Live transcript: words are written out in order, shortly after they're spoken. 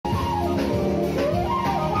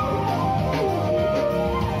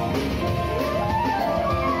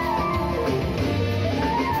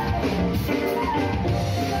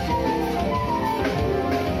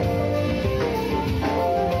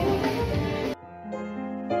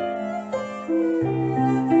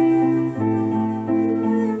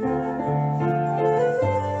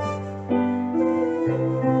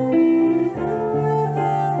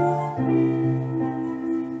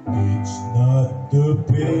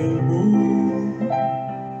pale moon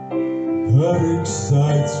that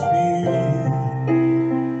excites me,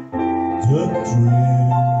 that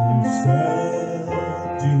thrills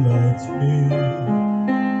and delights me.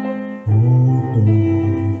 Oh no,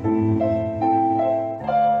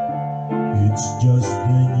 it's just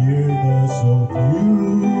the nearness of you.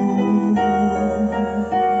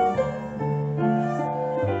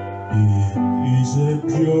 It isn't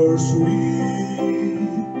your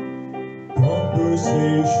sweet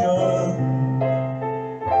conversation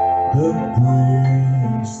that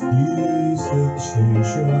brings this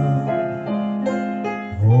sensation.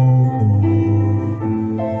 Oh no,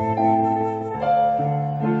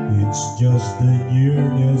 it's just the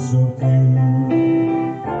nearness of you.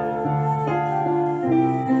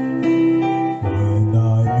 When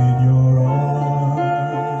I'm in your arms,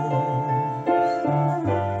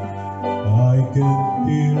 I can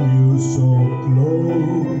feel you so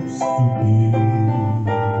close to me.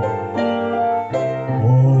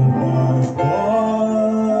 All my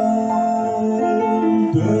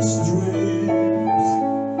wildest dreams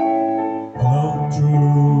come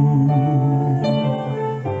true.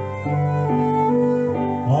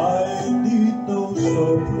 I need no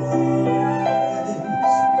surprise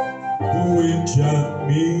to enchant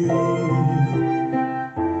me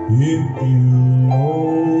if you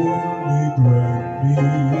only grant me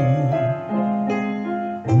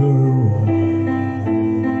your arms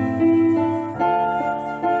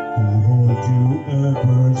to hold you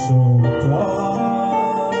ever so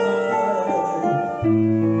tight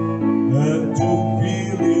and to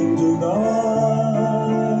feel it tonight,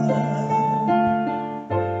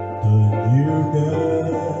 the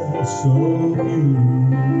nearness of you.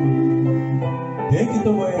 Take it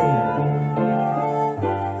away.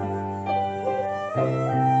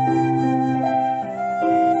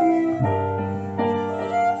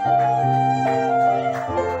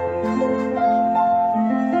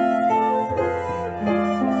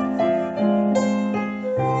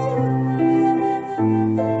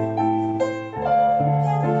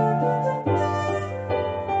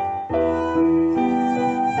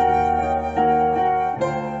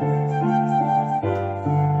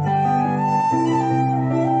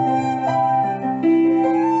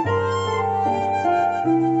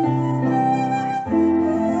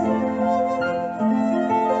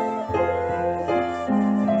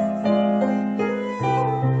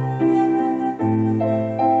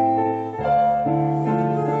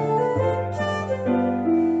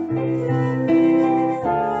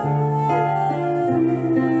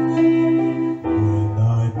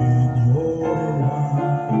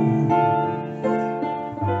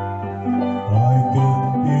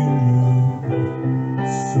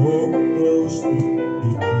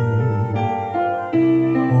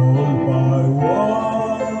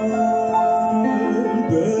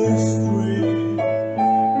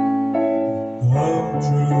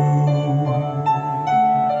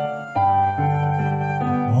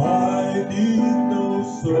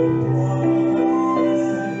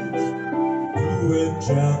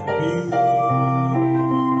 Enchant me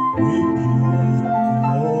if you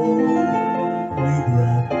only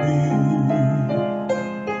grant me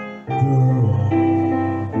your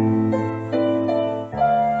arms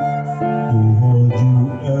to hold you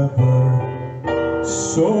ever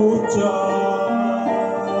so tight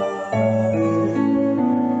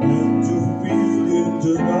and to feel it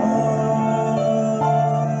tonight,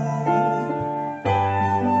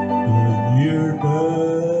 the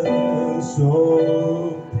nearness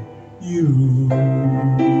of you.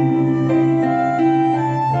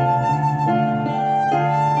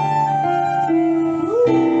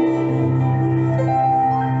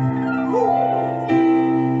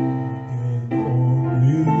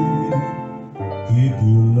 Give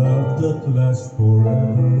you love that lasts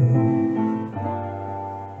forever,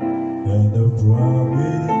 and a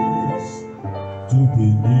promise to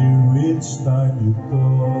be near each time you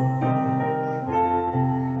call,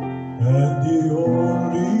 and the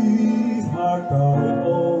only heart I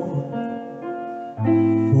own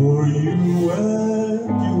for you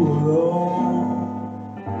and you alone.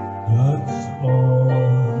 That's all.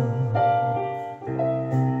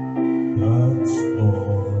 That's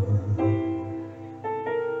all.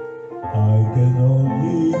 I can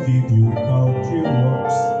only give you country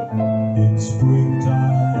walks in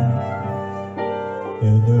springtime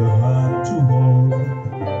and a hand to hold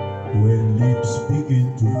when leaves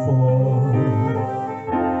begin to fall,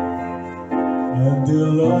 and the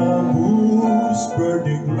love whose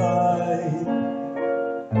burning light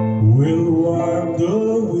will warm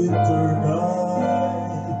the winter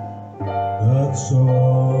night. That's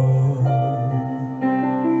all.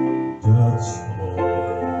 That's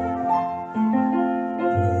all.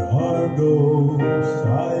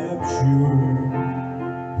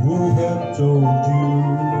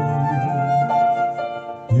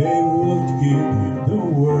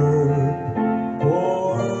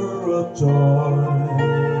 All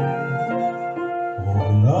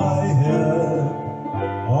I have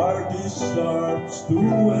are these arms to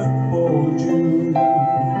enfold you,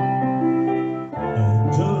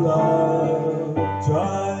 and the love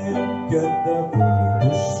time can never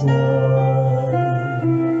destroy.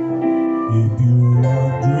 If you're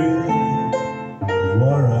wondering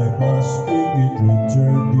what I must give in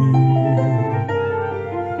return,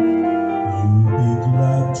 you'll be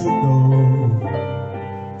glad to know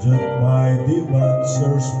that my demands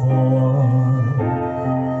are small.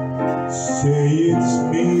 Say it's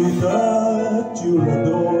me that you'll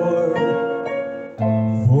adore,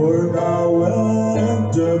 for now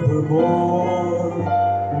and evermore.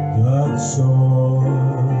 That's all,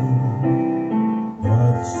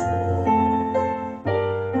 that's all.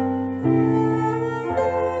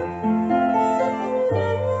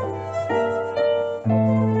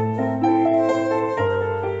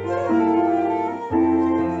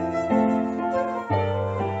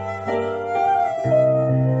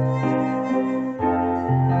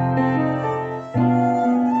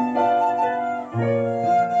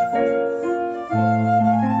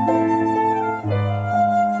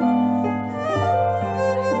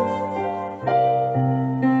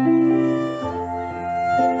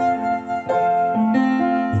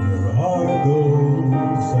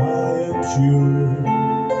 Sure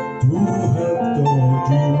to have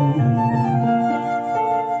told you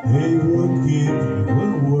they would give you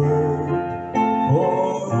a word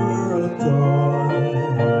or a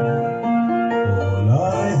thought. All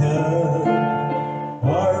I have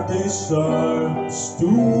are these arms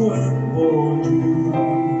to enfold you,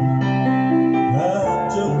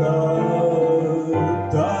 and the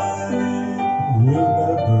love time will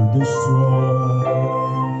never destroy.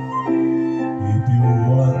 If you're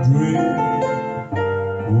wondering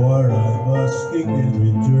what I'm asking in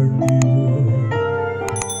return to you,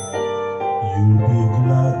 you'll be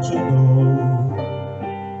glad to know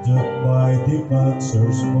that my demands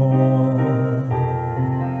are small.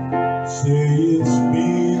 Say it's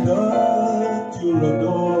me that you'll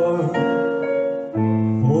adore,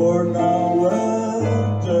 for now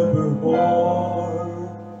and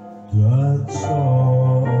evermore. That's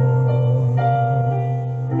all.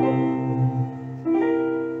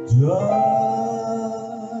 That's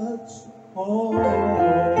all.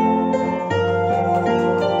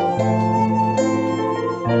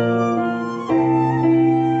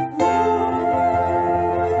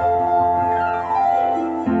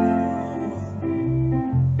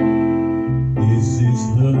 This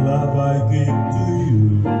is the love I give to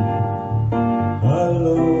you, my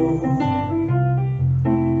love.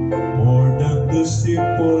 More than the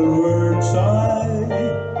simple words I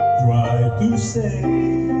try to say.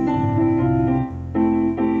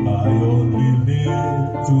 I only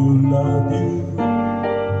live to love you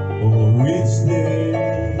for each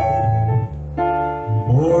day.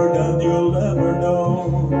 More than you'll ever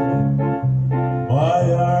know,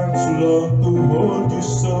 my arms long to hold you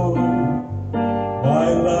so.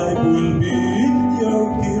 My life will be in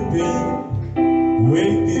your keeping,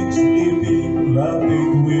 waking, sleeping,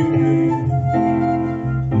 laughing, weeping.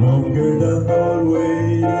 Longer than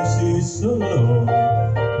always is a long,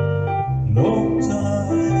 long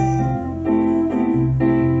time,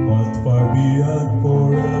 but far beyond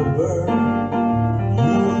forever,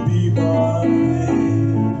 you'll be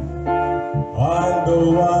mine. I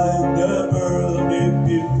know I never lived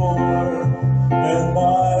before, and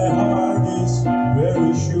my heart is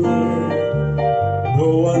very sure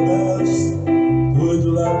no one else could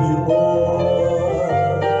love you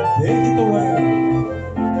more. Take it away.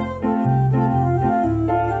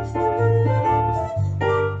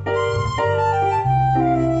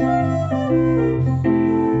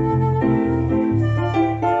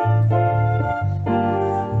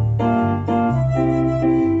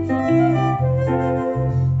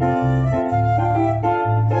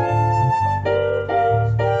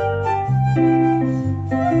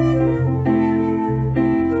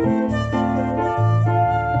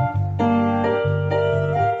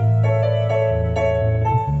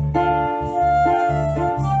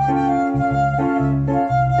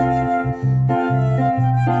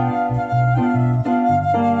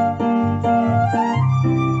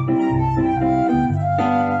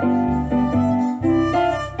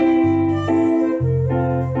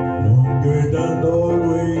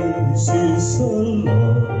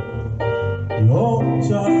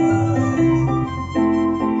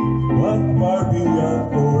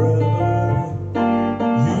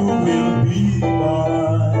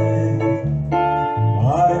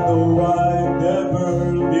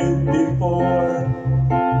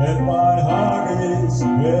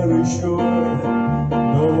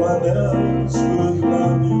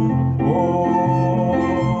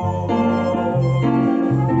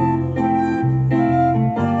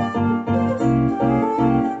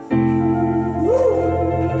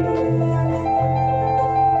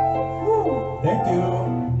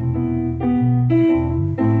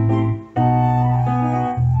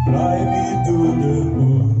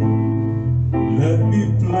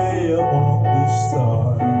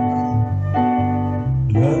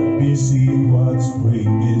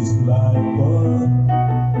 like on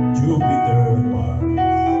Jupiter and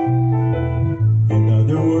Mars. In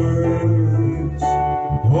other words,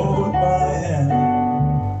 hold my hand.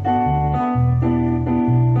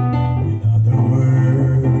 In other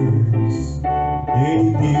words,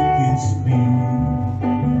 baby, kiss me.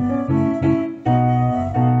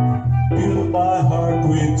 Fill my heart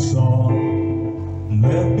with song.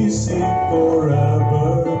 Let me sing